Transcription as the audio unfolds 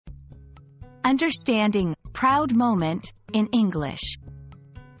Understanding proud moment in English.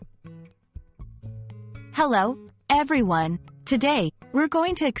 Hello, everyone. Today, we're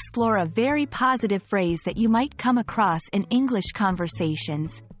going to explore a very positive phrase that you might come across in English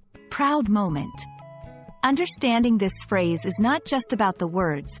conversations. Proud moment. Understanding this phrase is not just about the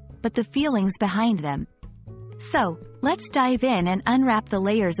words, but the feelings behind them. So, let's dive in and unwrap the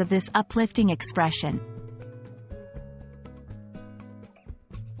layers of this uplifting expression.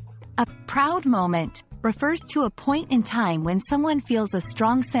 A proud moment refers to a point in time when someone feels a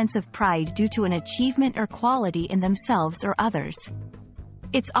strong sense of pride due to an achievement or quality in themselves or others.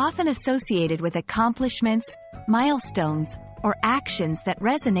 It's often associated with accomplishments, milestones, or actions that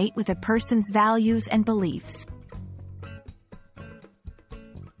resonate with a person's values and beliefs.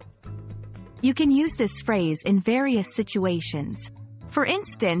 You can use this phrase in various situations. For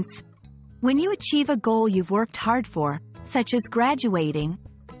instance, when you achieve a goal you've worked hard for, such as graduating,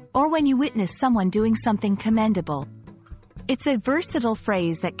 or when you witness someone doing something commendable. It's a versatile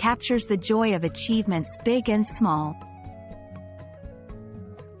phrase that captures the joy of achievements big and small.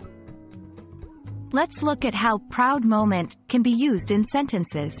 Let's look at how proud moment can be used in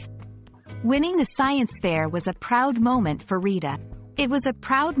sentences. Winning the science fair was a proud moment for Rita. It was a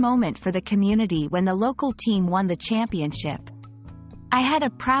proud moment for the community when the local team won the championship. I had a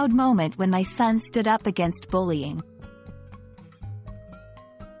proud moment when my son stood up against bullying.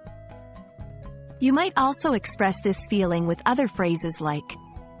 You might also express this feeling with other phrases like,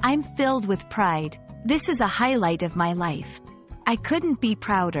 I'm filled with pride. This is a highlight of my life. I couldn't be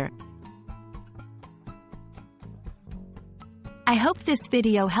prouder. I hope this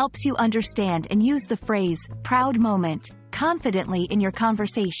video helps you understand and use the phrase, proud moment, confidently in your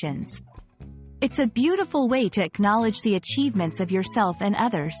conversations. It's a beautiful way to acknowledge the achievements of yourself and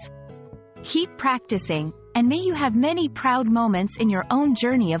others. Keep practicing, and may you have many proud moments in your own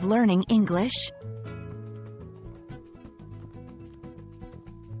journey of learning English.